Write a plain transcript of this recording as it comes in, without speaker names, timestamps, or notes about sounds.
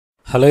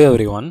Hello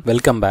everyone,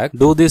 welcome back.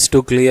 Do this to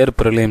clear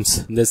prelims.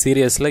 இந்த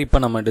சீரியஸ்ல இப்ப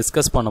நம்ம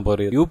டிஸ்கஸ் பண்ண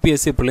போறோம்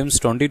UPSC Prelims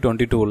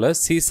 2022ல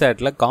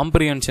CSATல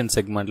Comprehension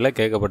segmentல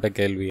கேட்கப்பட்ட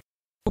கேள்வி.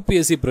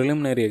 UPSC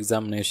preliminary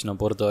examination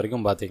பொறுத்த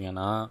வரைக்கும்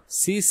பாத்தீங்கன்னா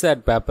CSAT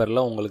பேப்பர்ல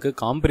உங்களுக்கு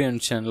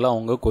காம்ப்ரிஹென்ஷன்ல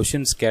அவங்க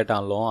क्वेश्चंस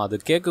கேட்டாலும் அது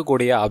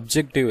கேட்கக்கூடிய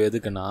அப்ஜெக்டிவ்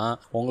எதுக்குன்னா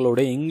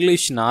உங்களுடைய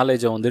இங்கிலீஷ்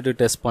நாலேஜை வந்துட்டு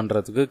டெஸ்ட்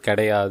பண்றதுக்கு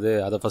கிடையாது.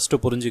 அதை ஃபர்ஸ்ட்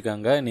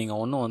புரிஞ்சுக்கங்க. நீங்க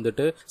ஒன்றும்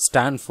வந்துட்டு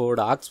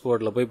ஸ்டான்ஃபோர்ட்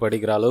ஆக்ஸ்போர்ட்ல போய்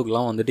படிக்கிற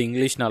அளவுக்குலாம் வந்துட்டு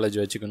இங்கிலீஷ் நாலேஜ்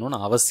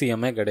வச்சுக்கணும்னு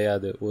அவசியமே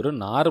கிடையாது. ஒரு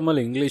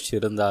நார்மல் இங்கிலீஷ்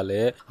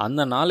இருந்தாலே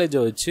அந்த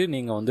நாலேஜை வச்சு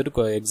நீங்க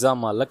வந்துட்டு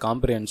எக்ஸாம் ஹால்ல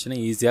காம்ப்ரிஹென்ஷனை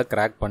ஈஸியா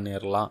கிராக்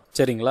பண்ணிடலாம்.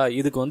 சரிங்களா?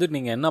 இதுக்கு வந்து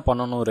நீங்க என்ன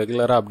பண்ணணும்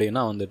ரெகுலரா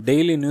அப்படின்னா வந்து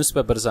daily news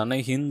பேப்பர்ஸான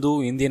Hindu,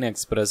 Indian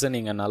express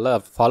நீங்க நல்லா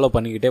ஃபாலோ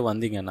பண்ணிக்கிட்டே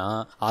வந்தீங்கன்னா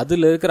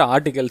அதுல இருக்கிற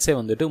ஆர்டிகல்ஸே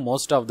வந்துட்டு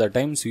most of the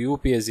times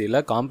யூபிஎஸ்சில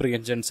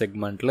comprehension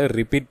செக்மெண்ட்ல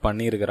repeat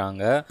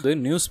பண்ணியிருக்கிறாங்க. இது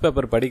நியூஸ்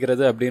பேப்பர்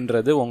படிக்கிறது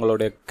அப்படின்றது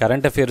உங்களுடைய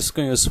கரண்ட்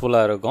அஃபேர்ஸ்க்கும்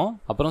யூஸ்ஃபுல்லா இருக்கும்.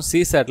 அப்புறம்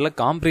சிசாட்ல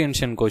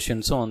காம்ப்ரிஹென்ஷன்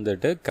கொஸ்டின்ஸும்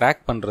வந்துட்டு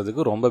கிராக்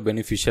பண்றதுக்கு ரொம்ப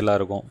பெனிஃபிஷியலா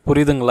இருக்கும்.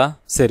 புரியுதுங்களா?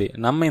 சரி,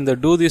 நம்ம இந்த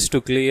do this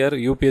to clear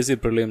UPSC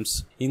prelims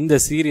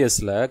இந்த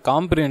சீரியஸ்ல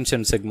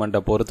காம்ப்ரிஹென்ஷன்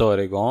செக்மெண்ட்டை பொறுத்த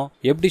வரைக்கும்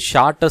எப்படி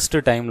ஷார்ட்டஸ்ட்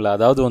டைம்ல,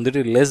 அதாவது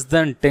வந்துட்டு லெஸ்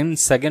தென் 10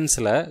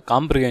 செகண்ட்ஸ்ல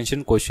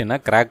காம்ப்ரிஹென்ஷன் கொஸ்டினை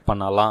கிராக்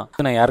பண்ணலாம்.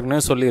 நான் யாருக்குமே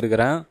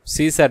சொல்லியிருக்கிறேன்,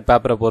 சிசாட்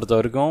பேப்பரை பொறுத்த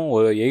வரைக்கும்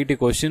ஒரு 80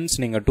 கொஸ்டின்ஸ்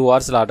நீங்க 2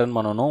 ஹவர்ஸ்ல அட்டென்ட்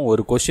பண்ணணும்.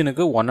 ஒரு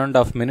கொஸ்டினுக்கு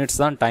 1.5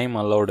 மினிட்ஸ் தான் டைம்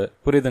அலௌடு.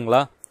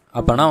 புரியுதுங்களா?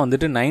 அப்பனா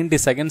வந்துட்டு 90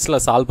 செகண்ட்ஸ்ல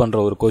சால்வ் பண்ற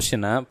ஒரு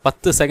கொஸ்டினை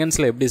 10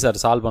 செகண்ட்ஸ்ல எப்படி சார்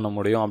சால்வ் பண்ண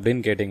முடியும்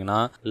அப்படின்னு கேட்டீங்கன்னா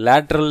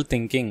லேட்டரல்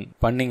திங்கிங்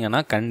பண்ணீங்கன்னா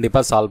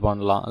கண்டிப்பா சால்வ்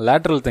பண்ணலாம்.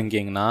 லேட்டரல்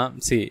திங்கிங்னா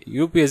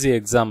யூபிஎஸ்சி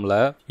எக்ஸாம்ல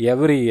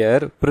எவ்ரி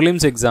இயர்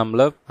பிரிலிம்ஸ்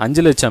எக்ஸாம்ல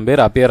 5 லட்சம்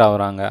பேர் அப்பியர்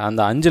ஆகுறாங்க.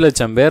 அந்த 5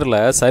 லட்சம்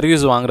பேர்ல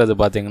சர்வீஸ் வாங்குறது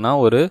பாத்தீங்கன்னா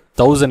ஒரு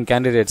 1000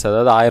 கேண்டிடேட்ஸ்,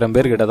 அதாவது 1000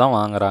 பேர் கிட்ட தான்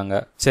வாங்குறாங்க.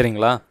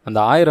 சரிங்களா? அந்த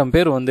 1000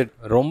 பேர் வந்து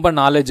ரொம்ப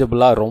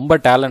நாலேஜபிளா ரொம்ப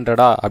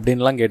டேலண்டடா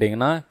அப்படின்லாம்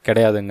கேட்டீங்கன்னா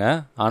கிடையாதுங்க.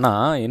 ஆனா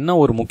என்ன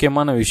ஒரு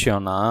முக்கியமான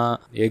விஷயம்னா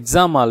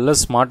எக்ஸாம் ஹால்ல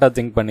ஸ்மார்ட்டா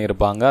திங்க்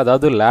பண்ணியிருப்பாங்க,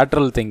 அதாவது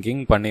லேட்டரல் திங்கிங்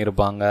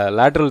பண்ணியிருப்பாங்க.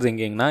 லேட்டரல்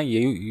திங்கிங்னா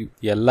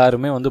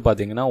எல்லாருமே வந்து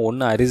பாத்தீங்கன்னா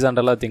ஒன்னு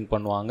ஹரிசாண்டலா திங்க்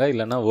பண்ணுவாங்க,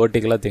 இல்லைன்னா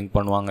வெர்டிகலா திங்க்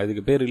பண்ணுவாங்க.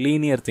 இதுக்கு பேர்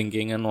லீனியர்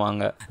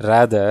திங்கிங்னுவாங்க.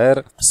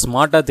 ரேதர்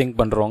ஸ்மார்ட்டா திங்க்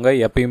பண்றவங்க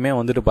எப்பயுமே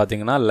வந்துட்டு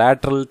பாத்தீங்கன்னா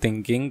லேட்டரல்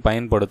திங்கிங்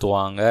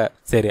பயன்படுத்துவாங்க.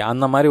 சரி,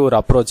 அந்த மாதிரி ஒரு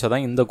அப்ரோச்சை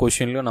தான் இந்த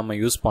கொஸ்டின்லயும் நம்ம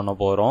யூஸ் பண்ண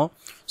போறோம்.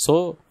 ஸோ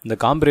இந்த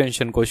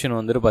காம்ப்ரிஹென்ஷன் கொஸ்டின்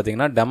வந்துட்டு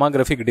பார்த்தீங்கன்னா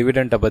டெமோகிராஃபிக்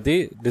டிவிடெண்டை பற்றி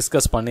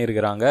டிஸ்கஸ்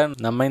பண்ணியிருக்கிறாங்க.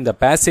 நம்ம இந்த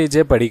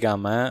பேசேஜே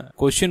படிக்காம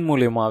கொஸ்டின்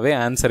மூலியமாகவே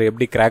ஆன்சர்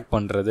எப்படி கிராக்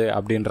பண்ணுறது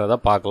அப்படின்றத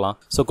பார்க்கலாம்.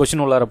 ஸோ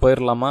கொஸ்டின் உள்ளார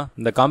போயிடலாமா?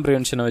 இந்த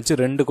காம்ப்ரிஹென்ஷனை வச்சு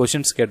 2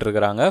 கொஸ்டின்ஸ்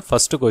கேட்டிருக்கிறாங்க.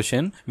 First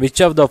question,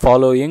 which of the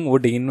following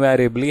would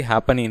invariably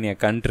happen in a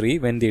country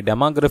when the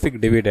demographic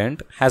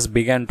dividend has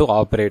begin to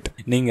operate?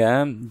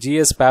 நீங்கள்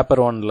ஜிஎஸ்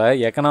பேப்பர் 1ல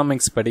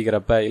எக்கனாமிக்ஸ்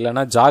படிக்கிறப்ப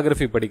இல்லைனா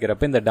ஜாகிரபி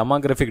படிக்கிறப்ப இந்த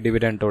டெமோகிராஃபிக்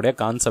டிவிடெண்டோடைய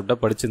கான்செப்டை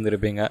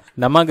படிச்சிருந்திருப்பீங்க.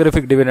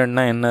 டெமோகிராஃபிக்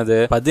டிவிடெண்ட்னா என்னது?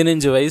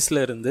 15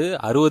 வயசுல இருந்து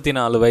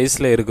 64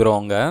 வயசுல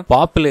இருக்கிறவங்க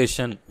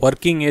பாப்புலேஷன்,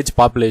 ஒர்க்கிங் ஏஜ்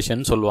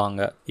பாப்புலேஷன் சொல்லுவாங்க.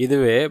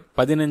 இதுவே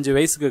 15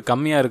 வயசுக்கு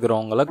கம்மியா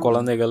இருக்கிறவங்கள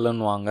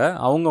குழந்தைகள்னுவாங்க.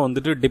 அவங்க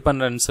வந்துட்டு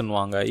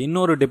டிபெண்டன்ஸ்னுவாங்க.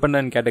 இன்னொரு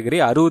டிபெண்டன்ட் கேட்டகரி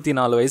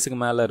 64 வயசுக்கு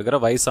மேல இருக்கிற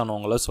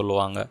வயசானவங்கள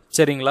சொல்லுவாங்க.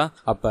 சரிங்களா?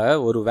 அப்ப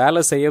ஒரு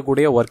வேலை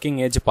செய்யக்கூடிய ஒர்க்கிங்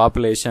ஏஜ்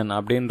பாப்புலேஷன்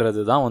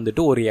அப்படின்றது தான்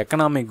வந்துட்டு ஒரு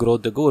எக்கனாமிக்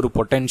growthக்கு ஒரு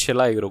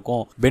பொட்டென்ஷியலா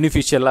இருக்கும்,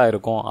 பெனிஃபிஷியலா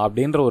இருக்கும்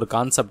அப்படின்ற ஒரு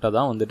கான்செப்டை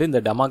தான் வந்துட்டு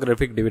இந்த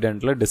டெமோகிராஃபிக்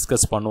டிவிடெண்ட்ல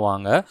டிஸ்கஸ்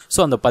பண்ணுவாங்க.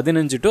 ஸோ அந்த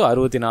 15 to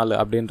 64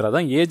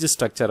 அப்படின்றதான் ஏஜ்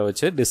ஸ்ட்ரக்சரை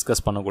வச்சு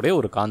டிஸ்கஸ் பண்ணக்கூடிய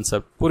ஒரு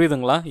கான்செப்ட்.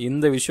 புரியுதுங்களா?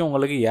 இந்த விஷயம்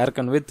உங்களுக்கு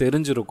ஏற்கனவே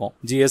தெரிஞ்சிருக்கும்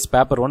ஜிஎஸ்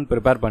பேப்பர் 1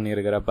 ப்ரிப்பேர்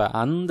பண்ணியிருக்கிறப்ப.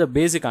 அந்த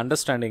பேசிக்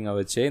அண்டர்ஸ்டாண்டிங்கை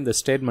வச்சு இந்த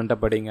ஸ்டேட்மெண்ட்டை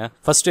படிங்க.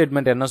 ஃபர்ஸ்ட்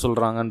ஸ்டேட்மெண்ட் என்ன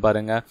சொல்றாங்கன்னு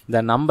பாருங்க.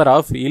 The number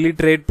of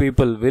illiterate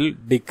people will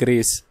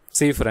decrease.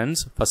 See friends,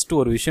 first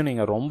ஒரு விஷயம்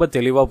நீங்க ரொம்ப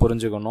தெளிவா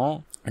புரிஞ்சுக்கணும்.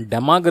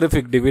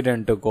 டெமோகிராஃபிக்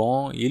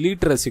டிவிடெண்ட்டுக்கும்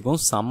இலிட்ரஸிக்கும்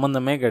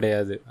சம்பந்தமே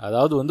கிடையாது.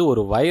 அதாவது வந்து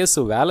ஒரு வயசு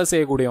வேலை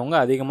செய்யக்கூடியவங்க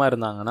அதிகமா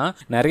இருந்தாங்கன்னா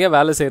நிறைய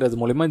வேலை செய்யறது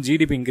மூலமா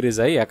ஜிடிபி இன்க்ரீஸ்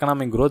ஆகி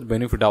எக்கனாமிக் growth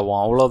பெனிஃபிட் ஆகும்,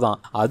 அவ்வளவுதான்.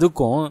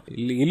 அதுக்கும்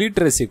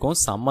இலிட்ரஸிக்கும்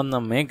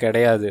சம்பந்தமே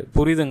கிடையாது.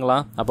 புரியுதுங்களா?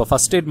 அப்ப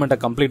ஃபர்ஸ்ட் ஸ்டேட்மெண்ட்டை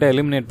கம்ப்ளீட்டா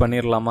எலிமினேட்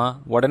பண்ணிடலாமா?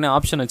 உடனே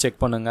ஆப்ஷனை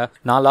செக் பண்ணுங்க.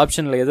 4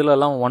 ஆப்ஷன்ல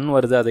எதுலலாம் 1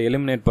 வருது அதை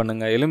எலிமினேட்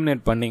பண்ணுங்க.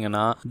 எலிமினேட்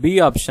பண்ணீங்கன்னா பி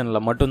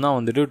ஆப்ஷன்ல மட்டும்தான்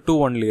வந்துட்டு 2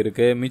 ஒன்லி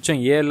இருக்கு,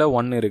 மிச்சம் ஏல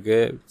 1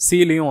 இருக்கு,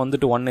 சிலையும்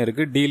வந்துட்டு 1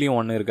 இருக்கு, டிலையும்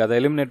 1 இருக்கு.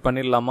 அதை எலிமினேட்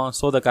பண்ணிடலாமா?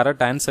 So the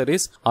correct answer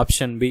is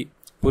option B.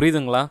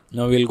 புரியுதுங்களா?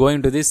 Now we'll go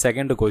into the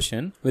second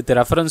question with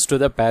reference to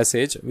the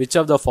passage. Which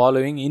of the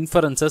following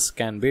inferences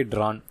can be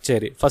drawn?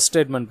 சரி, first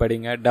statement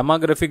படிங்க.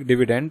 Demographic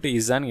dividend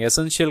is an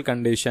essential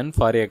condition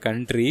for a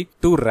country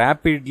to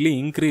rapidly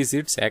increase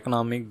its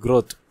economic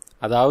growth.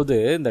 அதாவது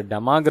இந்த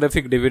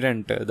demographic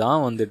dividend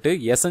தான் வந்துட்டு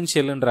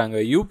எசென்ஷியல்ன்றாங்க.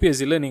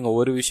 யூபிஎஸ்சியில் நீங்கள்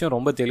ஒரு விஷயம்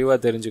ரொம்ப தெளிவாக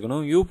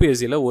தெரிஞ்சுக்கணும்.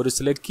 யூபிஎஸ்சியில் ஒரு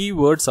சில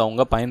கீவேர்ட்ஸ்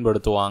அவங்க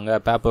பயன்படுத்துவாங்க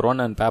பேப்பர்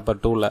 1 அண்ட் பேப்பர்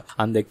 2ல.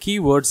 அந்த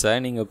கீவேர்ட்ஸை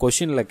நீங்கள்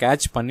கொஷினில்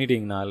கேட்ச்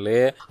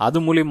பண்ணிட்டீங்கனாலே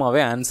அது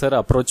மூலியமாகவே ஆன்சர்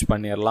அப்ரோச்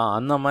பண்ணிடலாம்.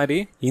 அந்த மாதிரி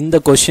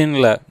இந்த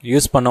கொஷினில்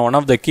யூஸ் பண்ண ஒன்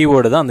ஆஃப் த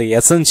கீவேர்டு தான் அந்த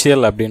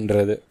எசென்ஷியல்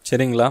அப்படின்றது.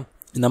 சரிங்களா?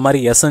 இந்த மாதிரி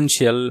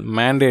எசென்ஷியல்,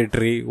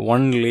 மேண்டேட்ரி,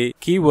 ஒன்லி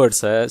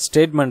கீவேர்ட்ஸை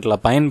ஸ்டேட்மெண்ட்ல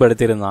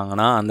பயன்படுத்தி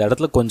இருந்தாங்கன்னா அந்த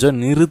இடத்துல கொஞ்சம்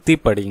நிறுத்தி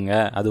படிங்க.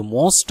 அது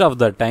மோஸ்ட் ஆஃப்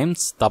த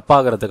டைம்ஸ்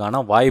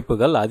தப்பாகிறதுக்கான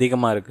வாய்ப்புகள்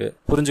அதிகமா இருக்கு.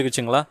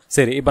 புரிஞ்சுக்கிச்சிங்களா?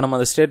 சரி, இப்போ நம்ம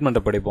அந்த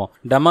ஸ்டேட்மெண்ட்டை படிப்போம்.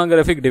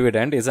 Demographic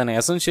dividend is an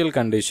essential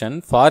condition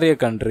for a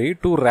country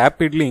to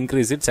rapidly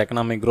increase its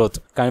economic growth.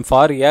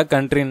 For ஏ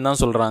கண்ட்ரின்னு தான்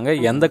சொல்றாங்க.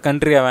 எந்த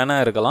கண்ட்ரியா வேணா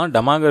இருக்கலாம்.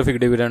 டெமோகிராஃபிக்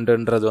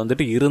டிவிடெண்ட்ன்றது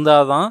வந்துட்டு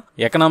இருந்தாதான்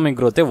எக்கனாமிக்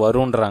growth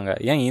வரும்ன்றாங்க.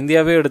 ஏன்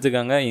இந்தியாவே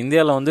எடுத்துக்கங்க.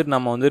 இந்தியாவில் வந்துட்டு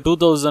நம்ம வந்து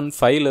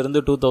 2005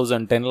 இருந்து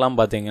 2010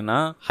 பாத்தீங்கன்னா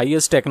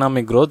ஹையஸ்ட்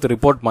எக்கனாமிக் growth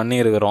ரிப்போர்ட் பண்ணி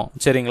இருக்கிறோம்.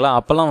 சரிங்களா?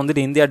 அப்பெல்லாம்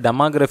வந்துட்டு இந்தியா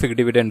டெமோகிராஃபிக்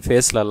டிவிடெண்ட்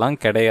ஃபேஸ்ல எல்லாம்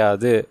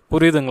கிடையாது.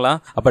 புரியுதுங்களா?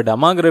 அப்ப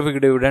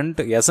டெமோகிராஃபிக்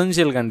டிவிடெண்ட்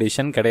எசென்ஷியல்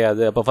கண்டிஷன்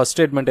கிடையாது. அப்ப ஃபர்ஸ்ட்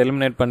ஸ்டேட்மெண்ட்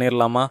எலிமினேட்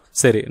பண்ணிரலாமா?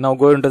 சரி, now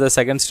go into the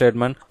second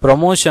statement.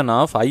 Promotion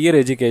of higher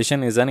education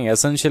is an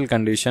essential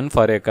condition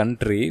for a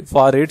country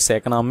for its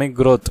economic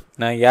growth.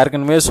 நான்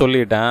ஏற்கனவே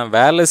சொல்லிட்டேன்,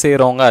 வேலை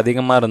செய்யறவங்க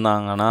அதிகமா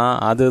இருந்தாங்கன்னா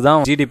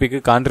அதுதான் ஜிடிபிக்கு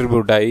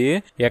கான்ட்ரிபியூட் ஆகி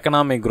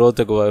எக்கனாமிக்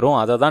growthக்கு வரும்.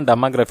 அதை தான்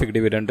டெமோகிராஃபிக்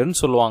டிவிடெண்ட்னு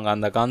சொல்லுவாங்க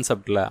அந்த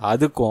கான்செப்ட்ல.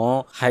 அதுக்கும்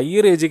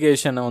ஹையர்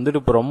எஜுகேஷனை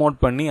வந்துட்டு ப்ரொமோட்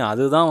பண்ணி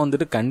அதுதான்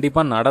வந்துட்டு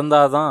கண்டிப்பா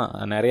நடந்தாதான்,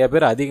 நிறைய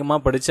பேர் அதிகமா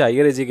படிச்சு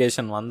ஹையர்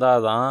எஜுகேஷன்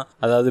வந்தாதான்,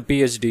 அதாவது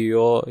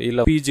பிஹெச்டியோ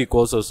இல்ல பிஜி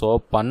கோர்சஸோ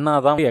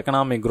பண்ணாதான்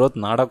எக்கனாமிக் growth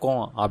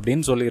நடக்கும்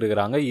அப்படின்னு சொல்லி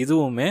இருக்கிறாங்க.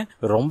 இதுவுமே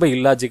ரொம்ப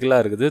இல்லாஜிக்கலா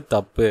இருக்குது,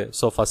 தப்பு.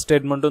 ஸோ ஃபர்ஸ்ட்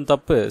ஸ்டேட்மெண்ட்டும்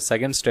தப்பு,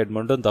 செகண்ட்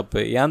ஸ்டேட்மெண்ட்டும்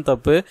தப்பு. ஏன்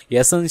தப்பு?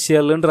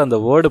 எசென்ஷியல்ன்ற அந்த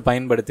வேர்டு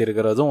பயன்படுத்தி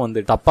இருக்கிறதும் வந்து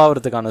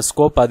தப்பாகிறதுக்கான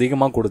ஸ்கோப்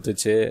அதிகமா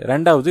கொடுத்துச்சு.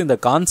 ரெண்டாவது, இந்த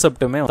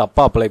கான்செப்டுமே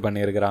தப்பா அப்ளை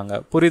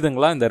பண்ணியிருக்கிறாங்க.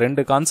 புரியுதுங்களா? இந்த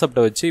ரெண்டு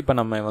கான்செப்டை வச்சு இப்ப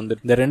நம்ம வந்து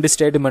இந்த ரெண்டு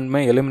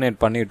ஸ்டேட்மெண்ட்மே எலிமினேட்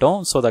பண்ணிட்டோம்.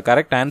 So the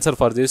correct answer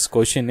for this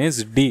question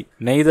is D,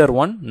 neither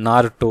 1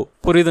 nor 2.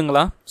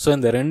 புரியுதுங்களா? ஸோ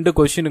இந்த ரெண்டு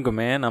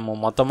கொஸ்டினுக்குமே நம்ம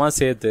மொத்தமா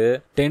சேர்த்து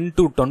 10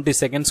 to 20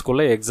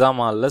 செகண்ட்ஸ்குள்ள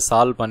எக்ஸாம் ஹாலில்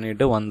சால்வ்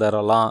பண்ணிட்டு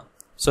வந்துடலாம்.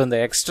 ஸோ இந்த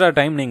எக்ஸ்ட்ரா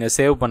டைம் நீங்கள்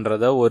சேவ்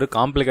பண்ணுறத ஒரு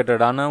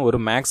காம்ப்ளிகேட்டடான ஒரு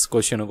மேக்ஸ்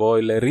கொஸ்டினுக்கோ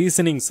இல்லை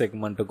ரீசனிங்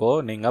செக்மெண்ட்டுக்கோ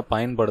நீங்கள்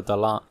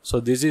பயன்படுத்தலாம். So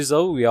this is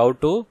how you have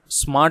to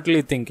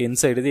smartly think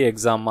inside the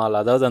exam hall.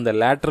 அதாவது அந்த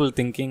லேட்ரல்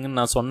திங்கிங்னு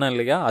நான் சொன்னேன்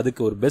இல்லையா,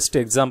 அதுக்கு ஒரு பெஸ்ட்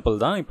எக்ஸாம்பிள்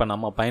தான் இப்போ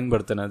நம்ம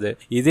பயன்படுத்தினது.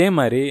 இதே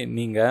மாதிரி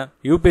நீங்கள்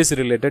யூபிஎஸ்சி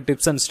ரிலேட்டட்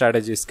டிப்ஸ் அண்ட்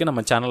ஸ்ட்ராட்டஜிஸ்க்கு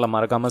நம்ம சேனலை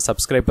மறக்காமல்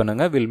சப்ஸ்கிரைப்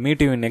பண்ணுங்கள். Will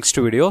meet you in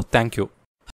next video. Thank you.